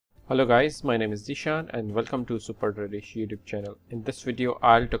Hello guys, my name is Zishan and welcome to Super Tradish YouTube channel. In this video,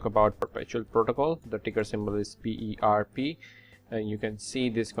 I'll talk about Perpetual protocol. The ticker symbol is PERP and you can see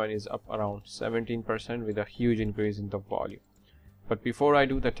this coin is up around 17% with a huge increase in the volume. But before I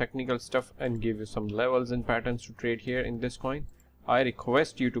do the technical stuff and give you some levels and patterns to trade here in this coin, I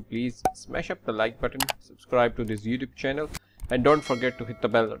request you to please smash up the like button, subscribe to this YouTube channel, and don't forget to hit the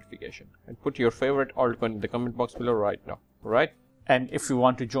bell notification and put your favorite altcoin in the comment box below right now, right? And if you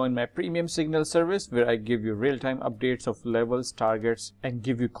want to join my premium signal service where I give you real-time updates of levels, targets, and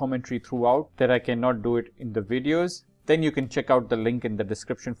give you commentary throughout that I cannot do it in the videos, then you can check out the link in the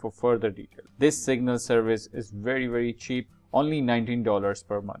description for further detail. This signal service is very cheap, only $19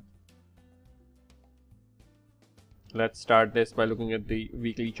 per month. Let's start this by looking at the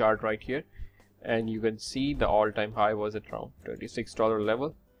weekly chart right here, and you can see the all-time high was at around $36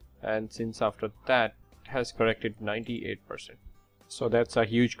 level, and since after that it has corrected 98%. So that's a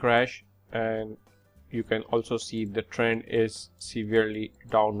huge crash, and you can also see the trend is severely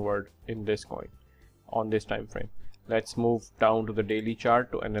downward in this coin on this time frame. Let's move down to the daily chart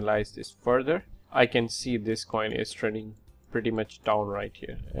to analyze this further. I can see this coin is trending pretty much down right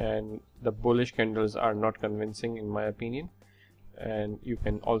here, and the bullish candles are not convincing in my opinion. And you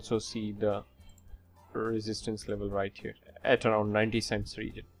can also see the resistance level right here at around 90 cents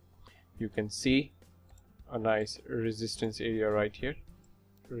region. You can see a nice resistance area right here,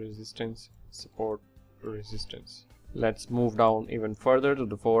 resistance, support, resistance. Let's move down even further to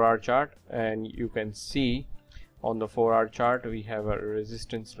the 4-hour chart, and you can see on the 4-hour chart we have a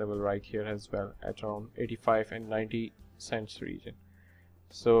resistance level right here as well at around 85 and 90 cents region.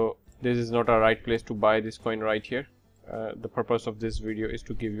 So this is not a right place to buy this coin right here. The purpose of this video is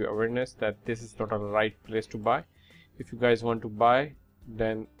to give you awareness that this is not a right place to buy. If you guys want to buy,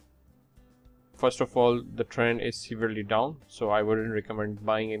 then first of all, the trend is severely down, so I wouldn't recommend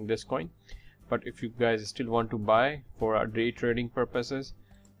buying in this coin. But if you guys still want to buy for day trading purposes,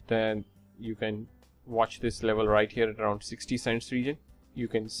 then you can watch this level right here at around 60 cents region. You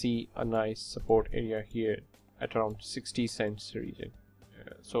can see a nice support area here at around 60 cents region.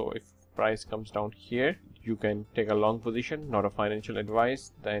 So if price comes down here, you can take a long position, not a financial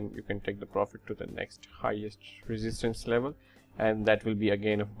advice. Then you can take the profit to the next highest resistance level, and that will be a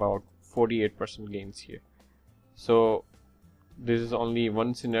gain of about 48% gains here. So this is only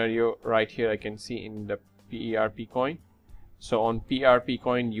one scenario right here I can see in the PERP coin. So on PERP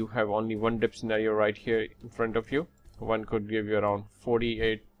coin you have only one dip scenario right here in front of you. One could give you around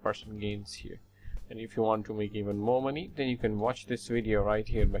 48% gains here, and if you want to make even more money, then you can watch this video right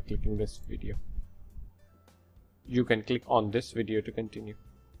here by clicking this video. You can click on this video to continue.